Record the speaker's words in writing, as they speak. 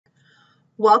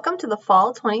Welcome to the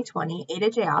Fall 2020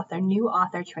 A2J Author New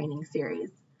Author Training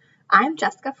Series. I'm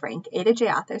Jessica Frank,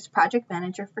 A2J Author's Project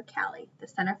Manager for CALI, the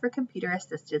Center for Computer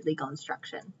Assisted Legal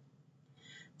Instruction.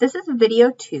 This is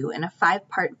video 2 in a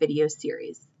 5-part video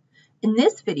series. In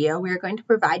this video, we are going to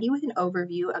provide you with an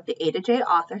overview of the A2J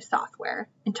Author software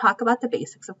and talk about the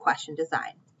basics of question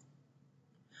design.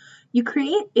 You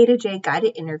create A2J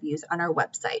guided interviews on our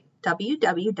website,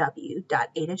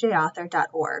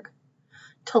 www.a2jauthor.org.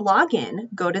 To log in,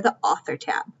 go to the Author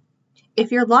tab.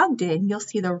 If you're logged in, you'll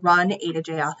see the Run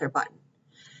A2J Author button.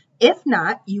 If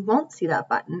not, you won't see that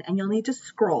button and you'll need to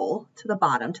scroll to the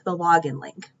bottom to the login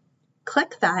link.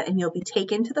 Click that and you'll be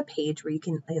taken to the page where you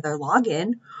can either log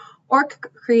in or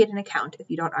create an account if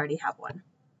you don't already have one.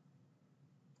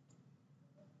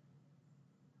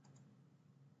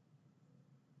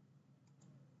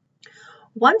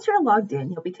 Once you're logged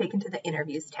in, you'll be taken to the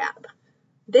Interviews tab.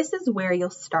 This is where you'll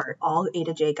start all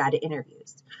A2J guided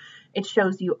interviews. It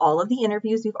shows you all of the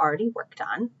interviews you've already worked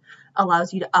on,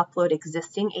 allows you to upload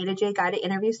existing A2J guided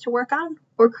interviews to work on,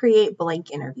 or create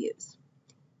blank interviews.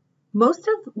 Most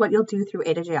of what you'll do through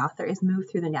A2J Author is move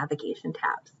through the navigation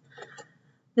tabs.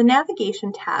 The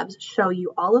navigation tabs show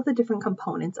you all of the different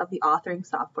components of the authoring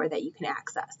software that you can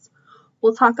access.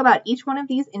 We'll talk about each one of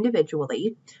these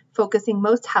individually, focusing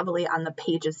most heavily on the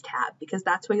Pages tab because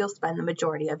that's where you'll spend the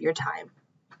majority of your time.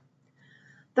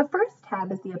 The first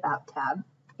tab is the About tab.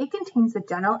 It contains the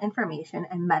general information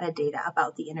and metadata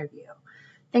about the interview.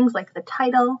 Things like the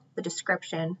title, the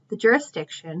description, the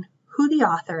jurisdiction, who the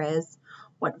author is,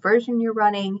 what version you're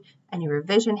running, any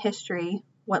revision history,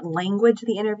 what language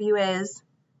the interview is,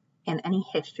 and any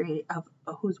history of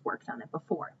who's worked on it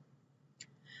before.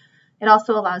 It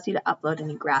also allows you to upload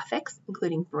any graphics,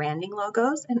 including branding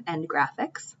logos and end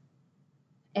graphics.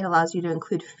 It allows you to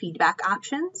include feedback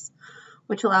options,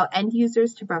 which allow end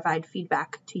users to provide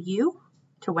feedback to you,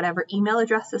 to whatever email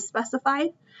address is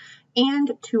specified,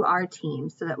 and to our team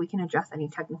so that we can address any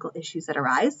technical issues that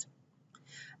arise.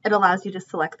 It allows you to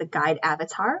select the guide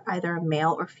avatar, either a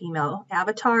male or female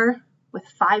avatar, with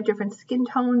 5 different skin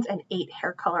tones and 8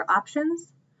 hair color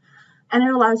options. And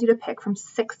it allows you to pick from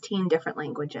 16 different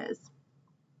languages.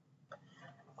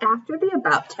 After the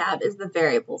About tab is the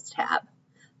Variables tab.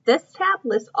 This tab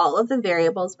lists all of the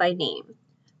variables by name.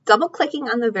 Double-clicking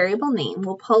on the variable name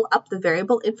will pull up the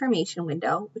variable information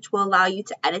window, which will allow you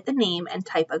to edit the name and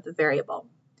type of the variable.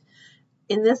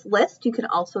 In this list, you can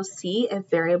also see if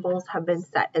variables have been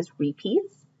set as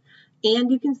repeats,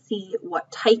 and you can see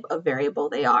what type of variable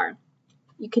they are.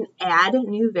 You can add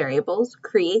new variables,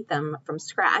 create them from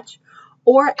scratch,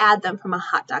 or add them from a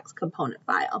Hot Docs component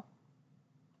file.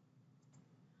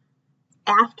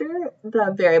 After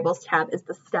the Variables tab is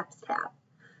the Steps tab.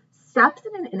 Steps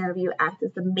in an interview act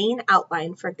as the main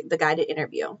outline for the guided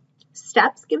interview.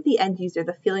 Steps give the end user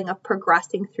the feeling of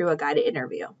progressing through a guided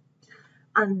interview.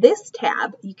 On this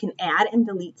tab, you can add and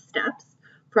delete steps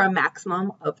for a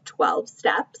maximum of 12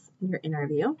 steps in your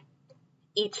interview.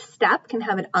 Each step can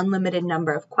have an unlimited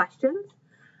number of questions,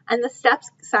 and the steps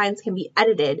signs can be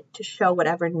edited to show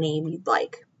whatever name you'd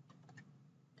like.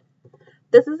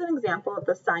 This is an example of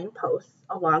the sign posts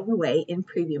along the way in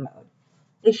preview mode.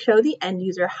 They show the end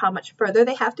user how much further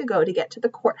they have to go to get to the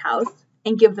courthouse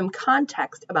and give them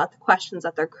context about the questions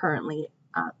that they're currently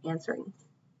answering.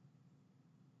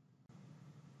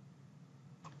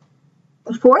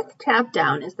 The fourth tab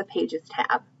down is the Pages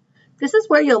tab. This is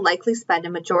where you'll likely spend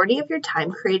a majority of your time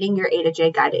creating your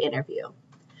A2J guided interview.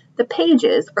 The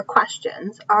pages, or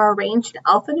questions, are arranged in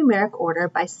alphanumeric order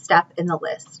by step in the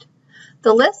list.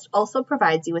 The list also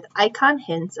provides you with icon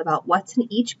hints about what's in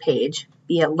each page,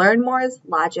 be it learn mores,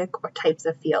 logic, or types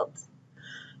of fields.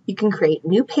 You can create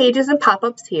new pages and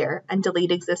pop-ups here and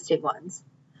delete existing ones.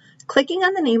 Clicking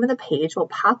on the name of the page will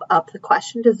pop up the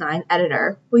question design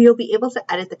editor where you'll be able to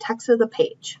edit the text of the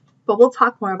page, but we'll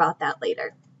talk more about that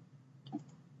later.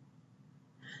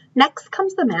 Next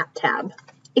comes the Map tab.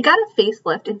 It got a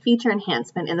facelift and feature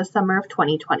enhancement in the summer of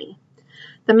 2020.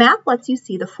 The map lets you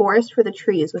see the forest for the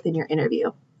trees within your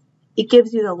interview. It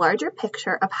gives you the larger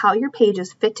picture of how your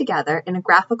pages fit together in a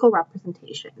graphical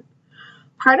representation.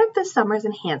 Part of this summer's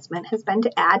enhancement has been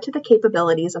to add to the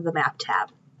capabilities of the Map tab.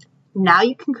 Now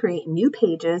you can create new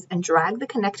pages and drag the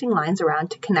connecting lines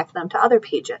around to connect them to other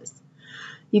pages.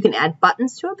 You can add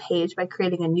buttons to a page by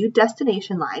creating a new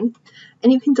destination line,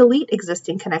 and you can delete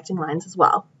existing connecting lines as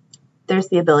well. There's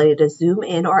the ability to zoom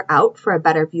in or out for a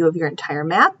better view of your entire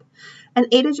map, and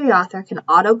A2J Author can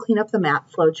auto clean up the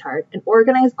map flowchart and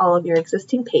organize all of your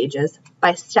existing pages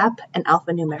by step and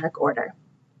alphanumeric order.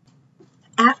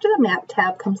 After the Map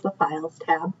tab comes the Files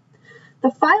tab.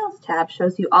 The Files tab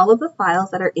shows you all of the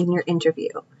files that are in your interview.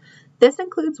 This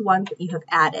includes ones that you have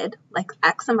added, like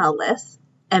XML lists,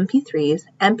 MP3s,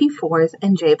 MP4s,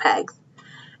 and JPEGs.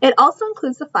 It also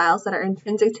includes the files that are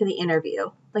intrinsic to the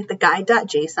interview, like the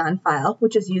guide.json file,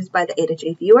 which is used by the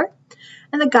A2J viewer,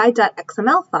 and the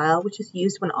guide.xml file, which is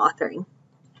used when authoring.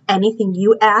 Anything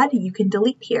you add, you can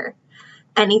delete here.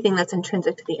 Anything that's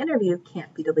intrinsic to the interview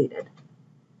can't be deleted.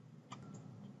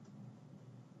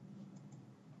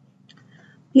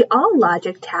 The All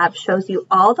Logic tab shows you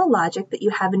all the logic that you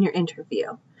have in your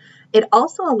interview. It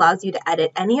also allows you to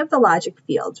edit any of the logic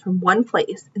fields from one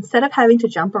place instead of having to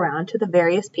jump around to the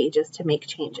various pages to make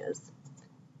changes.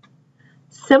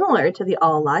 Similar to the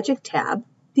All Logic tab,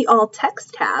 the All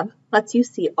Text tab lets you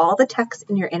see all the text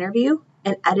in your interview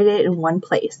and edit it in one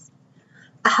place.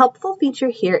 A helpful feature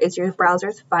here is your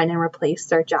browser's Find and Replace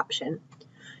search option.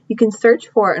 You can search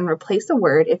for and replace a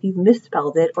word if you've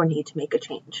misspelled it or need to make a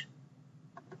change.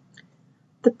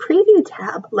 The Preview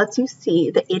tab lets you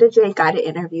see the A2J guided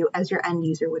interview as your end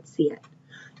user would see it.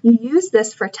 You use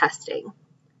this for testing.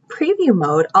 Preview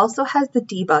mode also has the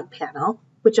Debug panel,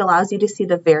 which allows you to see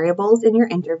the variables in your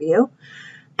interview,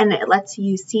 and it lets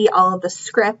you see all of the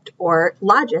script or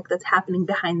logic that's happening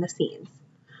behind the scenes.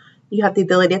 You have the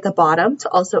ability at the bottom to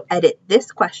also edit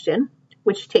this question,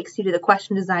 which takes you to the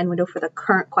question design window for the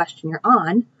current question you're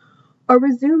on, or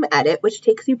Resume Edit, which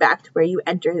takes you back to where you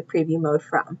enter the preview mode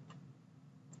from.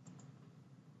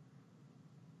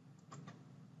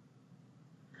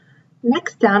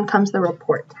 Next down comes the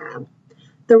Report tab.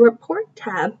 The Report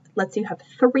tab lets you have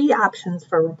 3 options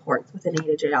for reports within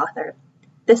A2J Author.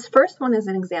 This first one is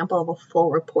an example of a full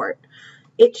report.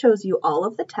 It shows you all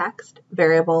of the text,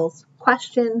 variables,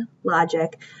 question,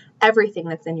 logic, everything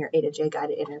that's in your A2J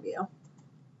guided interview.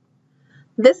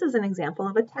 This is an example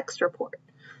of a text report.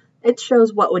 It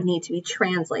shows what would need to be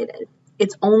translated.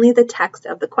 It's only the text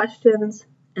of the questions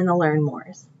and the learn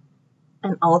mores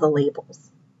and all the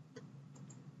labels.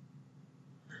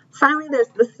 Finally, this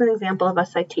is an example of a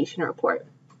citation report.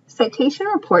 Citation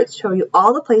reports show you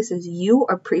all the places you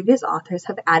or previous authors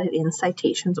have added in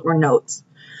citations or notes.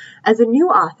 As a new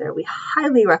author, we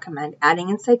highly recommend adding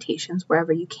in citations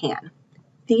wherever you can.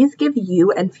 These give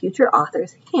you and future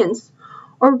authors hints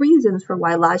or reasons for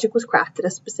why logic was crafted a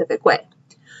specific way.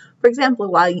 For example,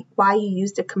 why you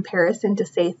used a comparison to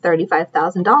say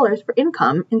 $35,000 for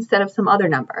income instead of some other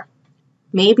number.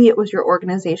 Maybe it was your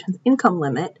organization's income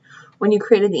limit when you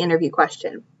created the interview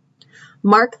question.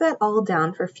 Mark that all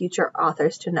down for future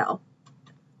authors to know.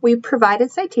 We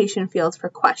provided citation fields for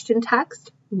question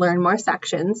text, learn more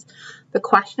sections, the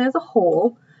question as a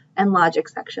whole, and logic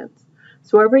sections.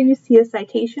 So wherever you see a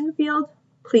citation field,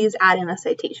 please add in a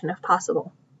citation if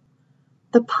possible.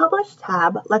 The Publish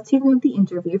tab lets you move the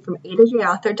interview from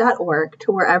a2jauthor.org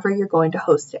to wherever you're going to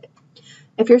host it.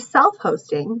 If you're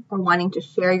self-hosting or wanting to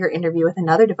share your interview with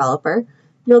another developer,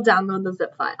 you'll download the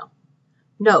zip file.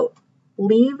 Note,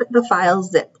 leave the file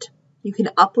zipped. You can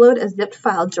upload a zipped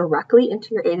file directly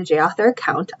into your A2J Author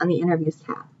account on the Interviews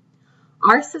tab.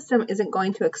 Our system isn't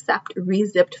going to accept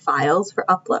rezipped files for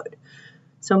upload,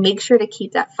 so make sure to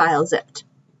keep that file zipped.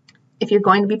 If you're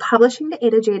going to be publishing to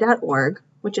a2j.org,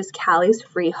 which is Cali's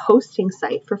free hosting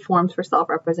site for forms for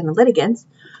self-represented litigants,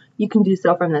 you can do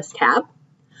so from this tab.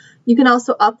 You can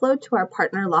also upload to our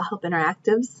partner Law Help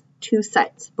Interactive's 2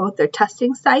 sites, both their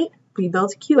testing site,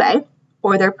 Rebuild QA,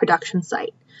 or their production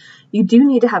site. You do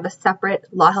need to have a separate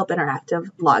Law Help Interactive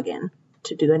login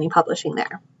to do any publishing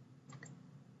there.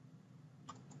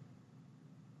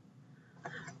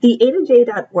 The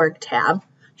A2J.org tab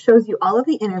shows you all of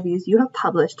the interviews you have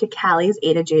published to Cali's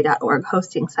A2J.org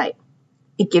hosting site.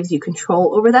 It gives you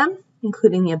control over them,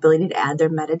 including the ability to add their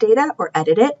metadata or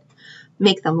edit it,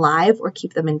 make them live or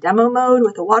keep them in demo mode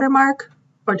with a watermark,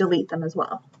 or delete them as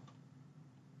well.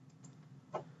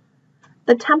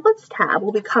 The Templates tab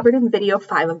will be covered in video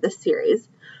 5 of this series,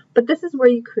 but this is where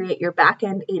you create your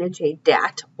backend A2J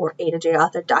DAT or A2J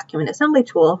Author Document Assembly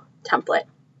Tool template.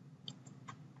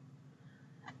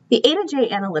 The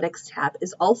A2J Analytics tab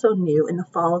is also new in the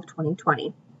fall of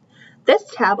 2020. This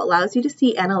tab allows you to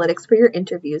see analytics for your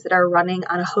interviews that are running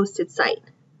on a hosted site,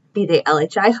 be they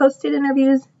LHI hosted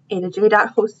interviews,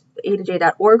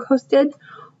 A2J.org hosted,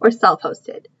 or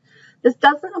self-hosted. This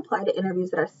doesn't apply to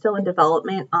interviews that are still in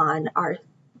development on our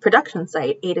production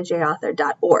site,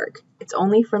 A2JAuthor.org. It's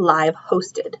only for live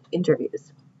hosted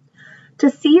interviews. To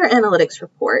see your analytics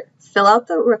report, fill out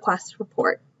the request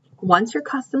report. Once your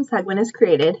custom segment is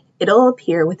created, it'll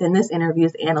appear within this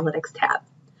interview's analytics tab.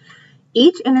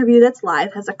 Each interview that's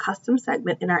live has a custom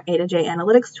segment in our A2J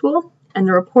Analytics tool, and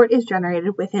the report is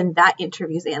generated within that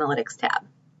interview's analytics tab.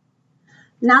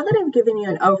 Now that I've given you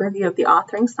an overview of the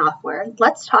authoring software,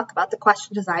 let's talk about the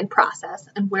question design process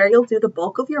and where you'll do the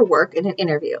bulk of your work in an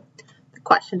interview, the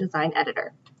question design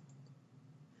editor.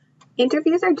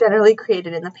 Interviews are generally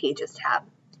created in the Pages tab.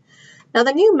 Now,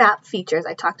 the new map features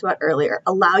I talked about earlier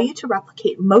allow you to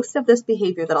replicate most of this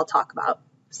behavior that I'll talk about,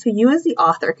 so you as the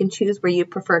author can choose where you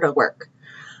prefer to work.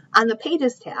 On the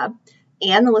Pages tab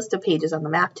and the list of pages on the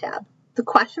Map tab, the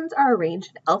questions are arranged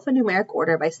in alphanumeric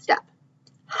order by step.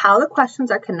 How the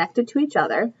questions are connected to each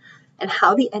other and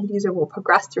how the end user will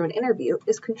progress through an interview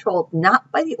is controlled not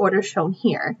by the order shown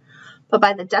here, but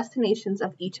by the destinations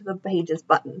of each of the page's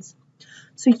buttons.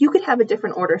 So you could have a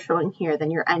different order showing here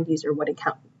than your end user would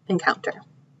encounter.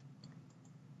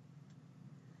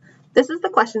 This is the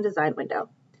question design window.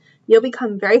 You'll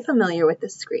become very familiar with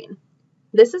this screen.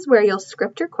 This is where you'll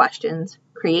script your questions,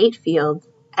 create fields,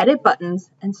 edit buttons,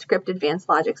 and script advanced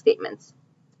logic statements.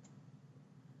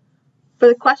 For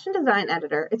the question design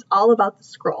editor, it's all about the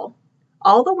scroll.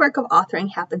 All the work of authoring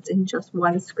happens in just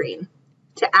one screen.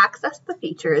 To access the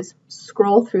features,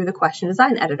 scroll through the question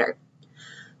design editor.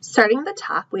 Starting at the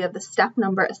top, we have the step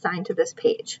number assigned to this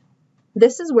page.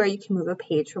 This is where you can move a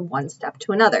page from one step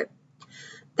to another.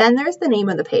 Then there's the name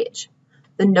of the page.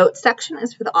 The notes section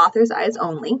is for the author's eyes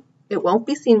only. It won't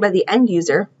be seen by the end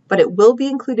user, but it will be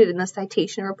included in the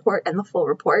citation report and the full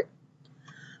report.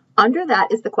 Under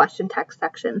that is the question text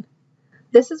section.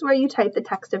 This is where you type the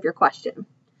text of your question.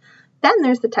 Then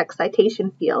there's the text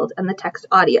citation field and the text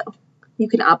audio. You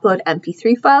can upload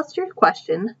MP3 files to your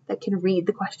question that can read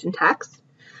the question text.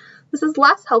 This is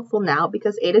less helpful now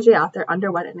because A2J Author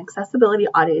underwent an accessibility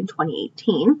audit in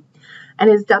 2018 and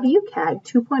is WCAG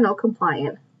 2.0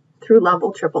 compliant through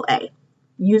level AAA.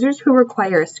 Users who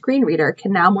require a screen reader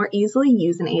can now more easily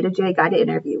use an A2J guided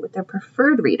interview with their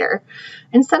preferred reader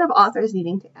instead of authors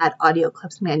needing to add audio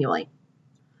clips manually.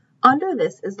 Under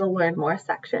this is the Learn More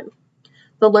section.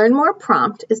 The Learn More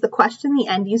prompt is the question the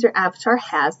end user avatar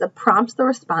has that prompts the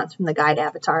response from the guide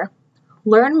avatar.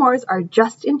 Learn Mores are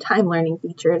just-in-time learning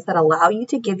features that allow you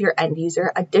to give your end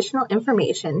user additional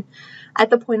information at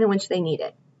the point in which they need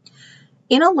it.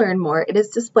 In a Learn More, it is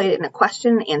displayed in a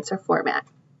question and answer format.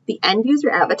 The end user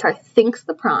avatar thinks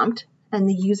the prompt, and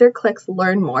the user clicks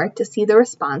Learn More to see the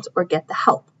response or get the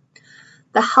help.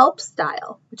 The help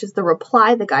style, which is the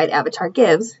reply the guide avatar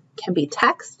gives, can be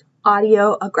text,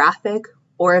 audio, a graphic,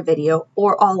 or a video,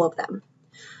 or all of them.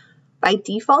 By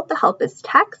default, the help is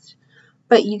text,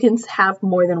 but you can have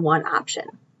more than one option.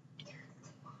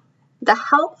 The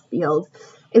help field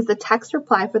is the text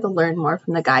reply for the Learn More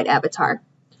from the guide avatar.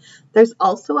 There's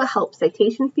also a help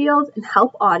citation field and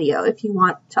help audio if you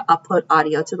want to upload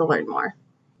audio to the Learn More.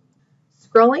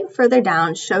 Scrolling further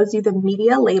down shows you the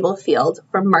media label field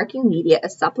for marking media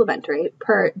as supplementary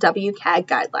per WCAG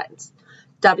guidelines.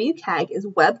 WCAG is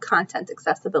Web Content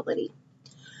Accessibility.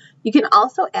 You can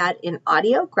also add in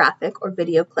audio, graphic, or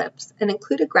video clips and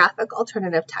include a graphic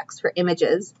alternative text for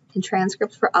images and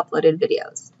transcripts for uploaded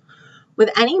videos.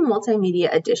 With any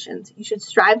multimedia additions, you should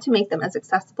strive to make them as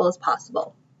accessible as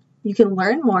possible. You can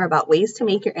learn more about ways to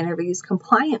make your interviews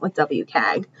compliant with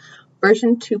WCAG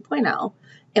version 2.0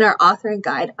 in our authoring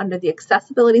guide under the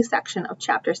accessibility section of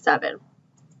Chapter 7.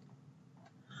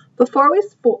 Before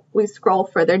we scroll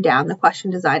further down the question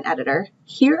design editor,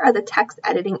 here are the text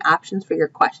editing options for your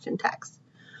question text.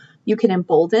 You can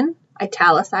embolden,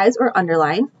 italicize, or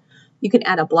underline. You can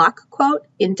add a block quote,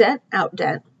 indent,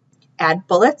 outdent, add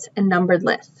bullets and numbered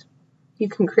lists. You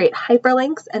can create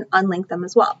hyperlinks and unlink them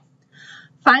as well.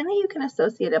 Finally, you can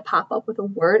associate a pop-up with a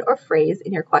word or phrase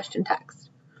in your question text.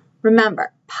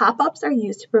 Remember, pop-ups are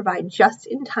used to provide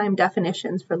just-in-time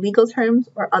definitions for legal terms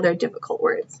or other difficult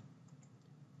words.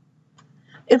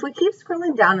 If we keep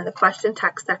scrolling down in the question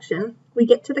text section, we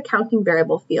get to the counting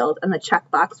variable field and the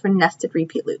checkbox for nested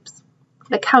repeat loops.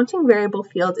 The counting variable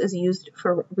field is used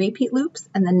for repeat loops,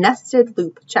 and the nested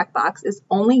loop checkbox is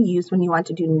only used when you want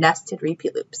to do nested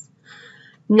repeat loops.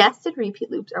 Nested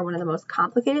repeat loops are one of the most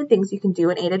complicated things you can do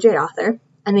in A2J Author,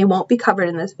 and they won't be covered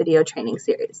in this video training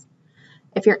series.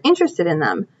 If you're interested in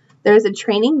them, there is a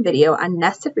training video on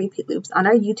nested repeat loops on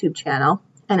our YouTube channel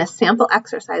and a sample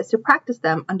exercise to practice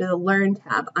them under the Learn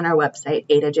tab on our website,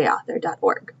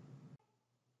 a2jauthor.org.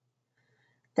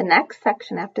 The next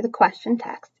section after the question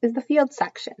text is the field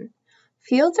section.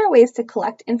 Fields are ways to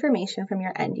collect information from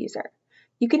your end user.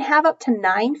 You can have up to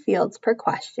 9 fields per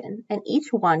question, and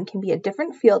each one can be a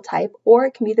different field type or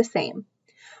it can be the same.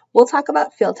 We'll talk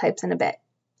about field types in a bit.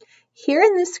 Here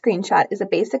in this screenshot is a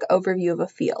basic overview of a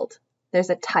field. There's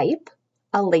a type,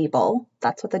 a label,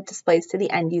 that's what that displays to the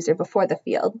end user before the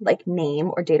field, like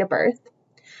name or date of birth.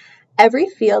 Every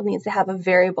field needs to have a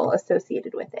variable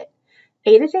associated with it.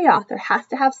 A2J Author has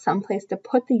to have some place to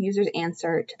put the user's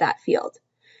answer to that field.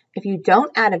 If you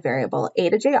don't add a variable,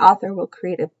 A2J Author will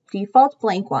create a default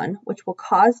blank one, which will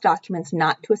cause documents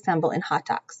not to assemble in hot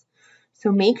docs.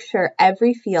 So make sure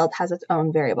every field has its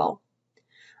own variable.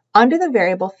 Under the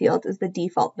variable field is the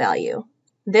default value.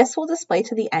 This will display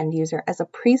to the end user as a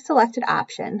pre-selected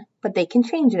option, but they can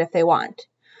change it if they want.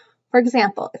 For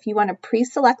example, if you want to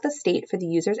pre-select the state for the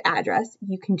user's address,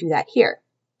 you can do that here.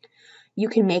 You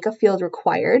can make a field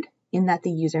required in that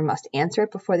the user must answer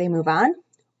it before they move on,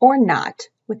 or not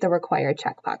with the required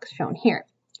checkbox shown here.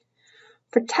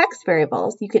 For text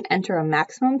variables, you can enter a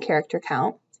maximum character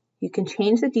count, you can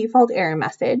change the default error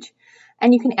message,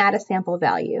 and you can add a sample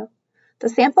value. The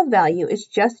sample value is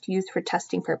just used for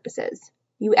testing purposes.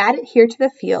 You add it here to the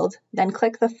field, then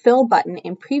click the Fill button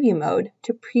in preview mode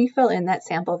to pre-fill in that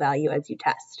sample value as you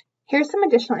test. Here's some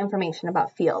additional information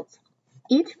about fields.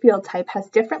 Each field type has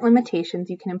different limitations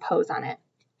you can impose on it.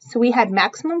 So we had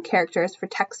maximum characters for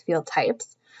text field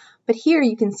types, but here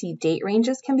you can see date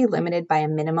ranges can be limited by a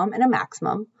minimum and a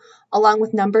maximum, along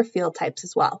with number field types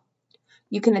as well.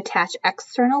 You can attach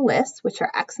external lists, which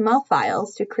are XML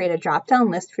files, to create a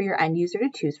drop-down list for your end user to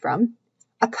choose from.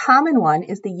 A common one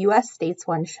is the US states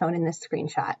one shown in this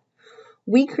screenshot.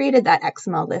 We created that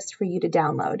XML list for you to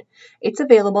download. It's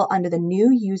available under the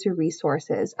New User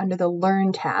Resources under the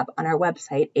Learn tab on our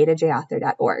website,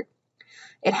 a2jauthor.org.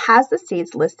 It has the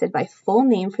states listed by full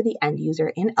name for the end user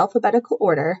in alphabetical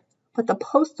order, but the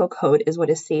postal code is what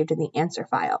is saved in the answer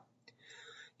file.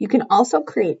 You can also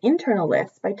create internal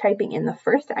lists by typing in the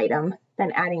first item,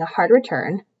 then adding a hard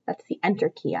return, that's the enter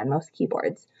key on most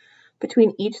keyboards,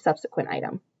 between each subsequent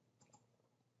item.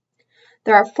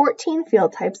 There are 14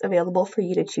 field types available for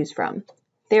you to choose from.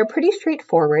 They are pretty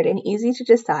straightforward and easy to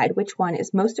decide which one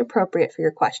is most appropriate for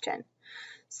your question.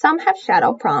 Some have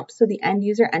shadow prompts so the end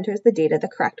user enters the data the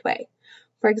correct way.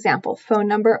 For example, phone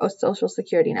number or social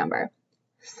security number.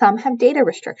 Some have data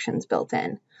restrictions built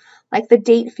in. Like the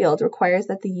date field requires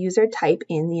that the user type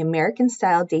in the American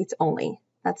style dates only.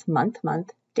 That's month,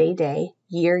 month, day, day,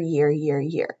 year, year, year,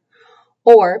 year.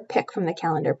 Or pick from the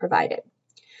calendar provided.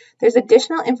 There's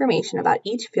additional information about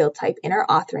each field type in our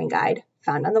authoring guide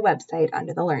found on the website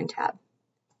under the Learn tab.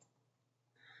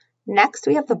 Next,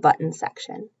 we have the buttons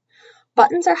section.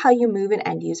 Buttons are how you move an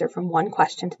end user from one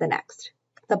question to the next.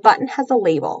 The button has a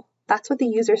label. That's what the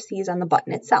user sees on the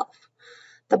button itself.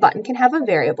 The button can have a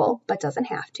variable, but doesn't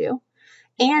have to,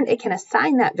 and it can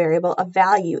assign that variable a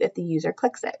value if the user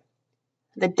clicks it.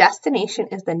 The destination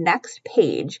is the next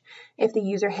page if the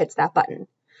user hits that button.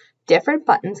 Different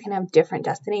buttons can have different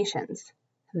destinations.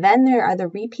 Then there are the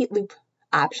repeat loop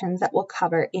options that we'll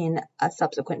cover in a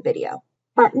subsequent video.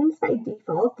 Buttons by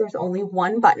default, there's only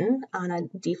one button on a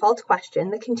default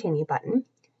question, the continue button.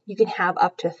 You can have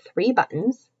up to 3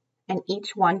 buttons, and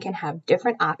each one can have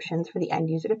different options for the end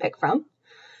user to pick from.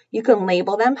 You can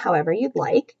label them however you'd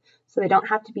like, so they don't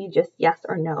have to be just yes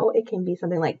or no. It can be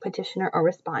something like petitioner or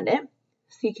respondent.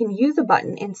 So you can use a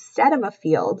button instead of a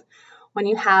field when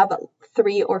you have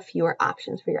 3 or fewer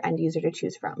options for your end user to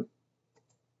choose from.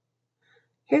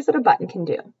 Here's what a button can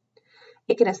do.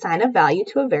 It can assign a value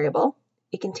to a variable,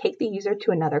 it can take the user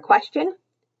to another question,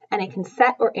 and it can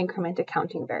set or increment a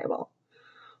counting variable.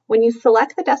 When you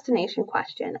select the destination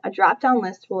question, a drop-down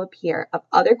list will appear of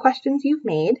other questions you've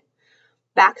made,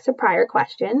 back to prior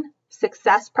question,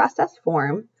 success process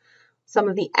form, some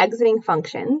of the exiting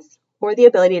functions, or the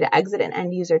ability to exit an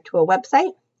end user to a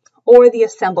website, or the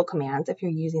assemble commands if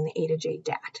you're using the A2J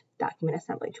DAT, document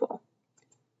assembly tool.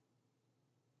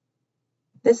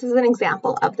 This is an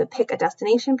example of the pick a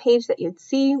destination page that you'd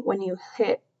see when you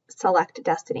hit select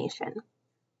destination.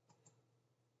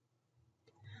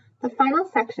 The final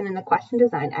section in the question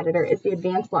design editor is the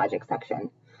advanced logic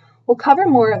section. We'll cover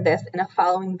more of this in a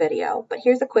following video, but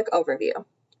here's a quick overview.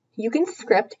 You can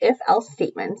script if-else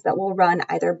statements that will run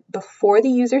either before the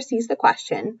user sees the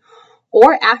question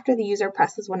or after the user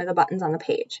presses one of the buttons on the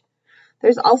page.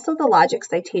 There's also the logic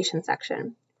citation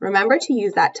section. Remember to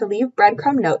use that to leave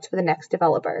breadcrumb notes for the next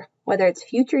developer, whether it's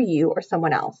future you or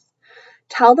someone else.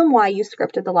 Tell them why you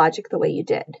scripted the logic the way you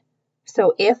did.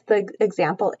 So if the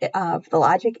example of the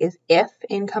logic is if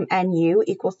income NU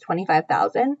equals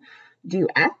 25,000, do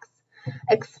X.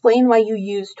 Explain why you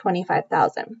used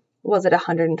 25,000. Was it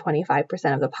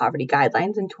 125% of the poverty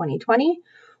guidelines in 2020?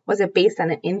 Was it based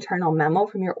on an internal memo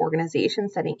from your organization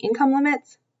setting income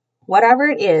limits? Whatever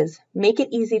it is, make it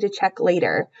easy to check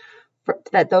later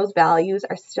that those values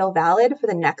are still valid for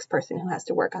the next person who has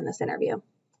to work on this interview.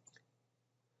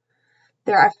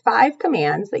 There are 5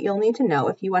 commands that you'll need to know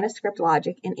if you want to script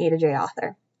logic in A2J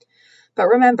Author. But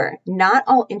remember, not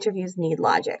all interviews need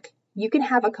logic. You can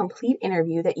have a complete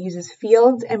interview that uses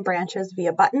fields and branches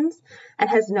via buttons and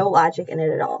has no logic in it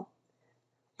at all.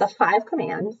 The 5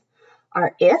 commands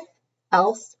are if,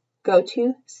 else, go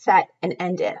to, set, and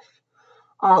end if.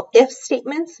 All if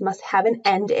statements must have an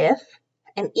end if,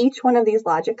 and each one of these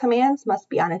logic commands must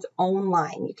be on its own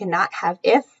line. You cannot have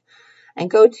if and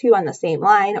go to on the same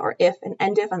line, or if and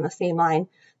end if on the same line.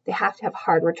 They have to have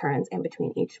hard returns in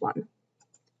between each one.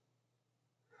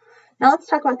 Now let's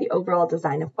talk about the overall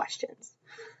design of questions.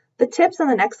 The tips on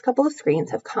the next couple of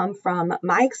screens have come from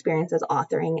my experience as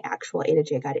authoring actual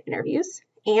A2J guided interviews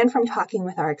and from talking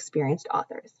with our experienced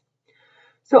authors.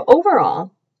 So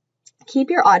overall, keep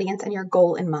your audience and your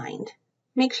goal in mind.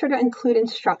 Make sure to include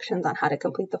instructions on how to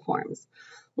complete the forms.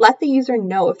 Let the user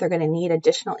know if they're going to need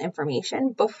additional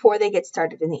information before they get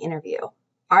started in the interview.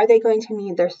 Are they going to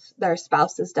need their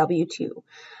spouse's W-2?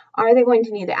 Are they going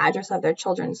to need the address of their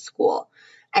children's school?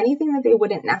 Anything that they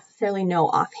wouldn't necessarily know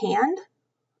offhand,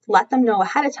 let them know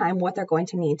ahead of time what they're going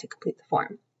to need to complete the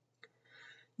form.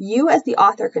 You as the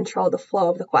author control the flow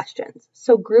of the questions,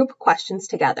 so group questions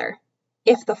together.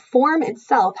 If the form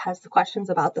itself has the questions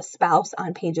about the spouse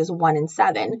on pages 1 and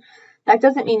 7, that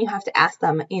doesn't mean you have to ask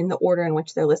them in the order in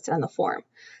which they're listed on the form.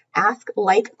 Ask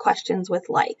like questions with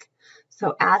like.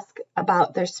 So ask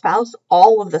about their spouse,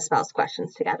 all of the spouse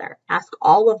questions together. Ask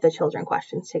all of the children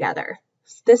questions together.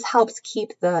 This helps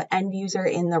keep the end user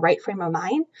in the right frame of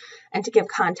mind and to give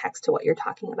context to what you're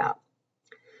talking about.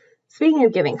 Speaking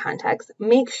of giving context,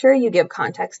 make sure you give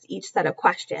context to each set of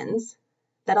questions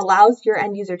that allows your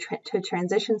end user to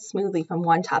transition smoothly from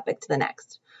one topic to the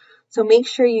next. So make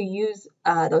sure you use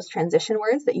those transition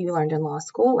words that you learned in law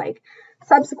school, like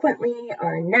subsequently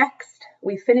or next.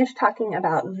 We finished talking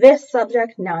about this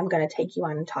subject. Now I'm going to take you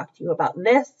on and talk to you about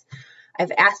this.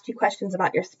 I've asked you questions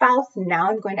about your spouse. Now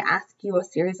I'm going to ask you a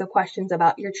series of questions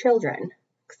about your children,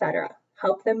 etc.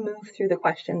 Help them move through the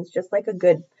questions just like a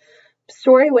good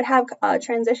story would have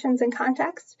transitions and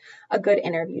context. A good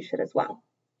interview should as well.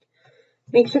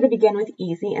 Make sure to begin with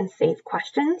easy and safe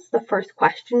questions. The first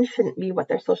question shouldn't be what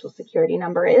their social security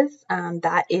number is.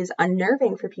 That is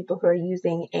unnerving for people who are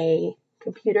using a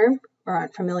computer or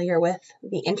aren't familiar with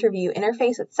the interview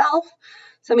interface itself.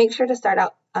 So make sure to start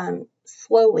out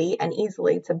slowly and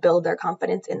easily to build their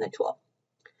confidence in the tool.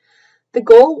 The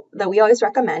goal that we always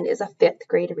recommend is a 5th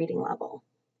grade reading level.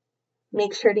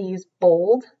 Make sure to use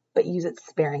bold, but use it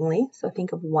sparingly. So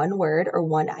think of one word or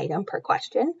one item per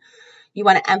question. You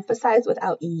want to emphasize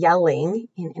without yelling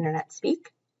in internet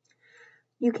speak.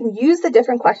 You can use the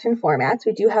different question formats.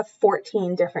 We do have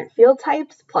 14 different field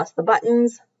types, plus the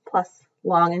buttons, plus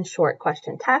long and short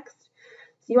question text.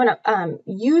 So you want to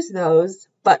use those,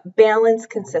 but balance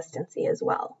consistency as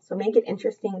well. So make it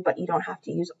interesting, but you don't have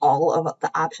to use all of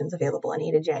the options available in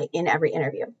A2J in every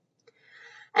interview.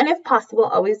 And if possible,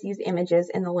 always use images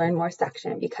in the Learn More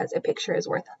section because a picture is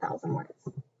worth 1,000 words.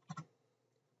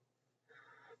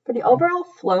 For the overall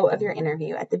flow of your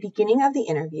interview, at the beginning of the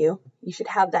interview, you should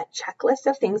have that checklist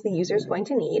of things the user is going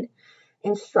to need,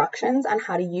 instructions on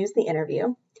how to use the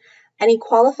interview, any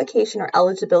qualification or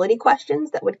eligibility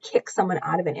questions that would kick someone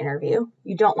out of an interview.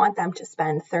 You don't want them to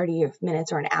spend 30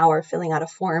 minutes or an hour filling out a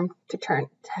form to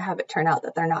have it turn out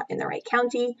that they're not in the right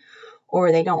county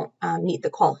or they don't meet the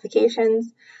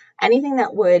qualifications. Anything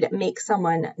that would make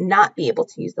someone not be able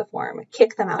to use the form,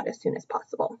 kick them out as soon as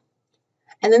possible.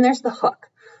 And then there's the hook.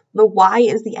 The why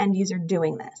is the end user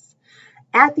doing this?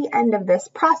 At the end of this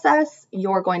process,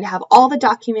 you're going to have all the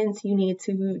documents you need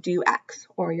to do X,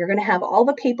 or you're going to have all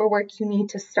the paperwork you need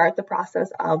to start the process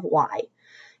of Y.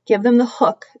 Give them the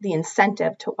hook, the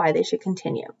incentive to why they should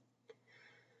continue.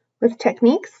 With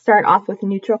techniques, start off with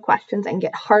neutral questions and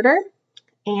get harder,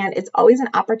 and it's always an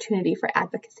opportunity for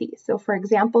advocacy. So for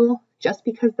example, just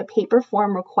because the paper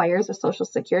form requires a social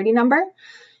security number,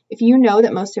 if you know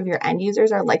that most of your end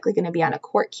users are likely going to be on a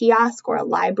court kiosk or a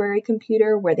library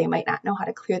computer where they might not know how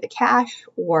to clear the cache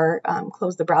or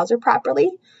close the browser properly,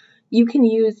 you can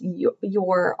use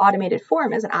your automated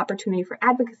form as an opportunity for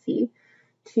advocacy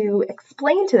to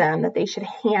explain to them that they should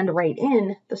hand write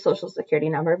in the social security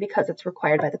number because it's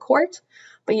required by the court,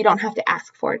 but you don't have to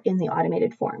ask for it in the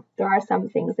automated form. There are some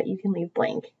things that you can leave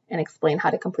blank and explain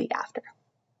how to complete after.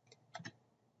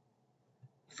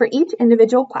 For each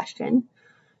individual question,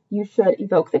 you should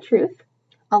evoke the truth,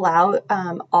 allow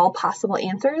all possible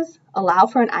answers, allow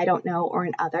for an I don't know or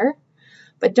an other,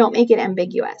 but don't make it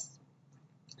ambiguous.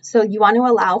 So you want to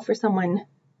allow for someone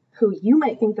who you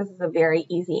might think this is a very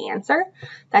easy answer.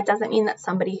 That doesn't mean that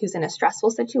somebody who's in a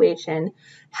stressful situation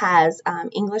has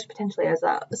English potentially as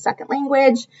a second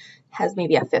language, has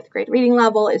maybe a 5th grade reading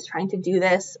level, is trying to do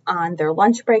this on their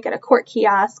lunch break at a court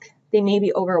kiosk. They may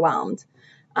be overwhelmed.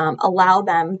 allow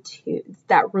them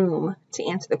that room to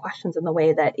answer the questions in the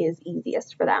way that is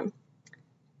easiest for them.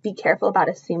 Be careful about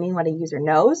assuming what a user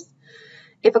knows.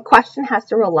 If a question has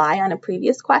to rely on a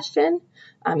previous question,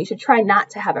 you should try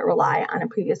not to have it rely on a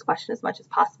previous question as much as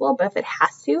possible, but if it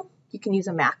has to, you can use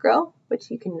a macro, which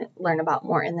you can learn about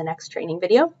more in the next training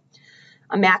video.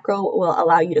 A macro will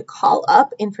allow you to call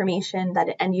up information that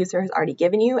an end user has already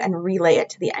given you and relay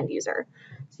it to the end user.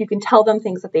 So you can tell them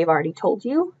things that they've already told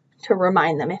you to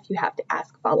remind them if you have to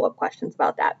ask follow-up questions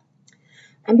about that.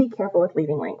 And be careful with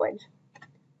leading language.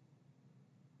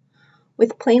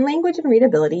 With plain language and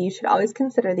readability, you should always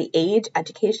consider the age,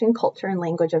 education, culture, and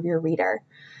language of your reader.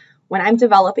 When I'm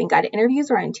developing guided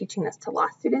interviews or I'm teaching this to law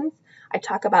students, I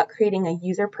talk about creating a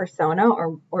user persona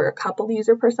or a couple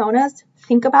user personas.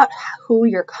 Think about who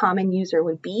your common user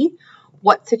would be,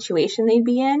 what situation they'd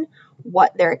be in,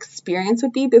 what their experience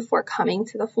would be before coming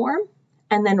to the form,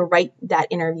 and then write that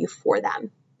interview for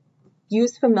them.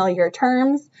 Use familiar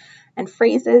terms and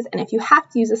phrases, and if you have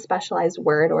to use a specialized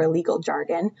word or legal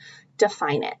jargon,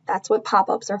 define it. That's what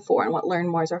pop-ups are for and what learn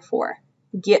mores are for.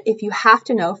 If you have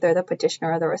to know if they're the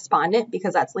petitioner or the respondent,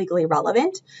 because that's legally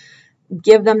relevant,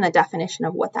 give them the definition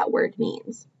of what that word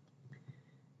means.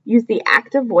 Use the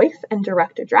active voice and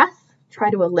direct address.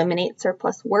 Try to eliminate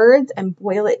surplus words and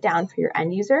boil it down for your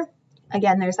end user.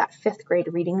 Again, there's that 5th grade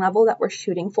reading level that we're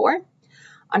shooting for.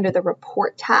 Under the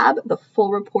report tab, the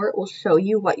full report will show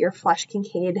you what your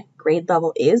Flesch-Kincaid grade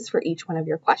level is for each one of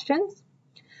your questions.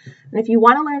 And if you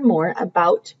want to learn more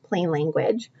about plain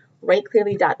language,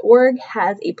 writeclearly.org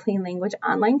has a plain language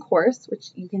online course,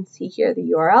 which you can see here,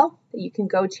 the URL, that you can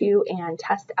go to and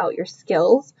test out your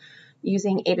skills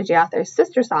using A2J Author's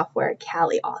sister software,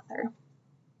 A2J.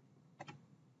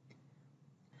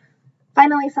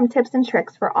 Finally, some tips and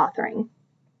tricks for authoring.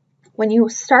 When you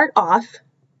start off,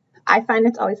 I find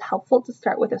it's always helpful to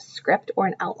start with a script or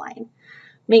an outline.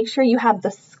 Make sure you have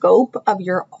the scope of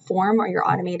your form or your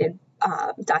automated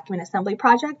document assembly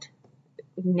project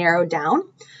narrowed down.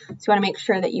 So you want to make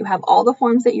sure that you have all the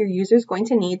forms that your user is going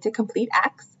to need to complete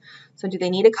X. So do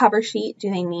they need a cover sheet? Do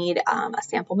they need a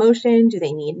sample motion? Do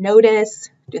they need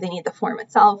notice? Do they need the form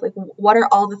itself? Like, what are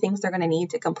all the things they're going to need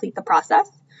to complete the process?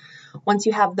 Once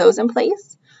you have those in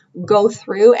place, go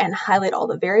through and highlight all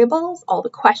the variables, all the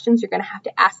questions you're going to have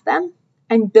to ask them,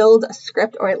 and build a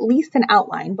script or at least an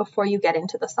outline before you get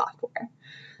into the software.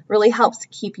 Really helps to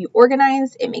keep you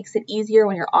organized. It makes it easier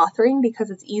when you're authoring because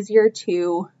it's easier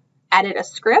to edit a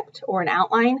script or an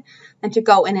outline than to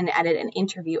go in and edit an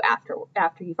interview after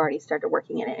you've already started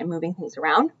working in it and moving things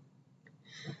around.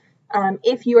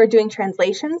 If you are doing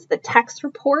translations, the text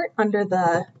report under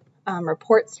the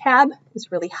Reports tab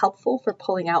is really helpful for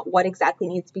pulling out what exactly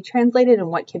needs to be translated and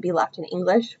what can be left in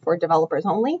English for developers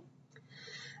only.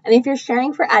 And if you're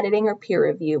sharing for editing or peer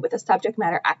review with a subject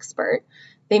matter expert,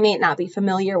 they may not be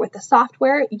familiar with the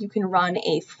software. You can run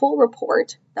a full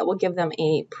report that will give them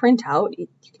a printout. You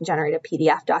can generate a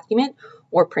PDF document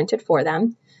or print it for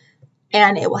them.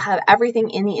 And it will have everything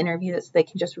in the interview so they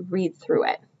can just read through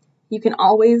it. You can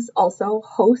always also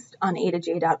host on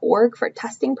A2J.org for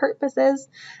testing purposes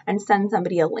and send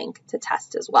somebody a link to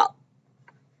test as well.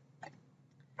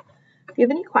 If you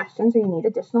have any questions or you need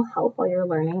additional help while you're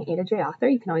learning A2J Author,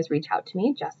 you can always reach out to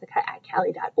me,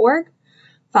 Jessica@Cali.org.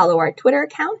 Follow our Twitter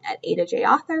account at A2J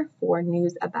Author for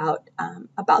news about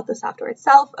the software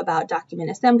itself, about document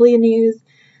assembly news,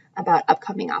 about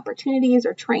upcoming opportunities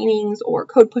or trainings or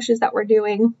code pushes that we're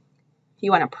doing. If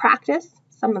you want to practice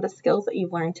some of the skills that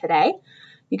you've learned today,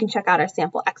 you can check out our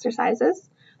sample exercises.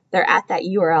 They're at that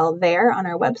URL there on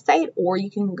our website, or you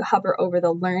can hover over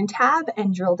the Learn tab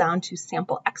and drill down to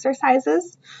sample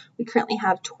exercises. We currently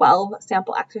have 12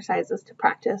 sample exercises to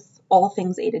practice all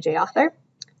things A2J Author.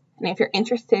 And if you're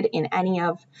interested in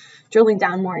drilling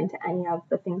down more into any of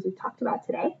the things we talked about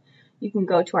today, you can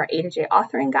go to our A2J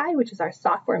Authoring Guide, which is our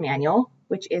software manual,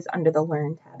 which is under the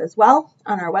Learn tab as well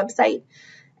on our website.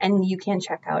 And you can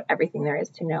check out everything there is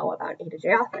to know about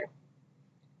A2J Author.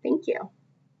 Thank you.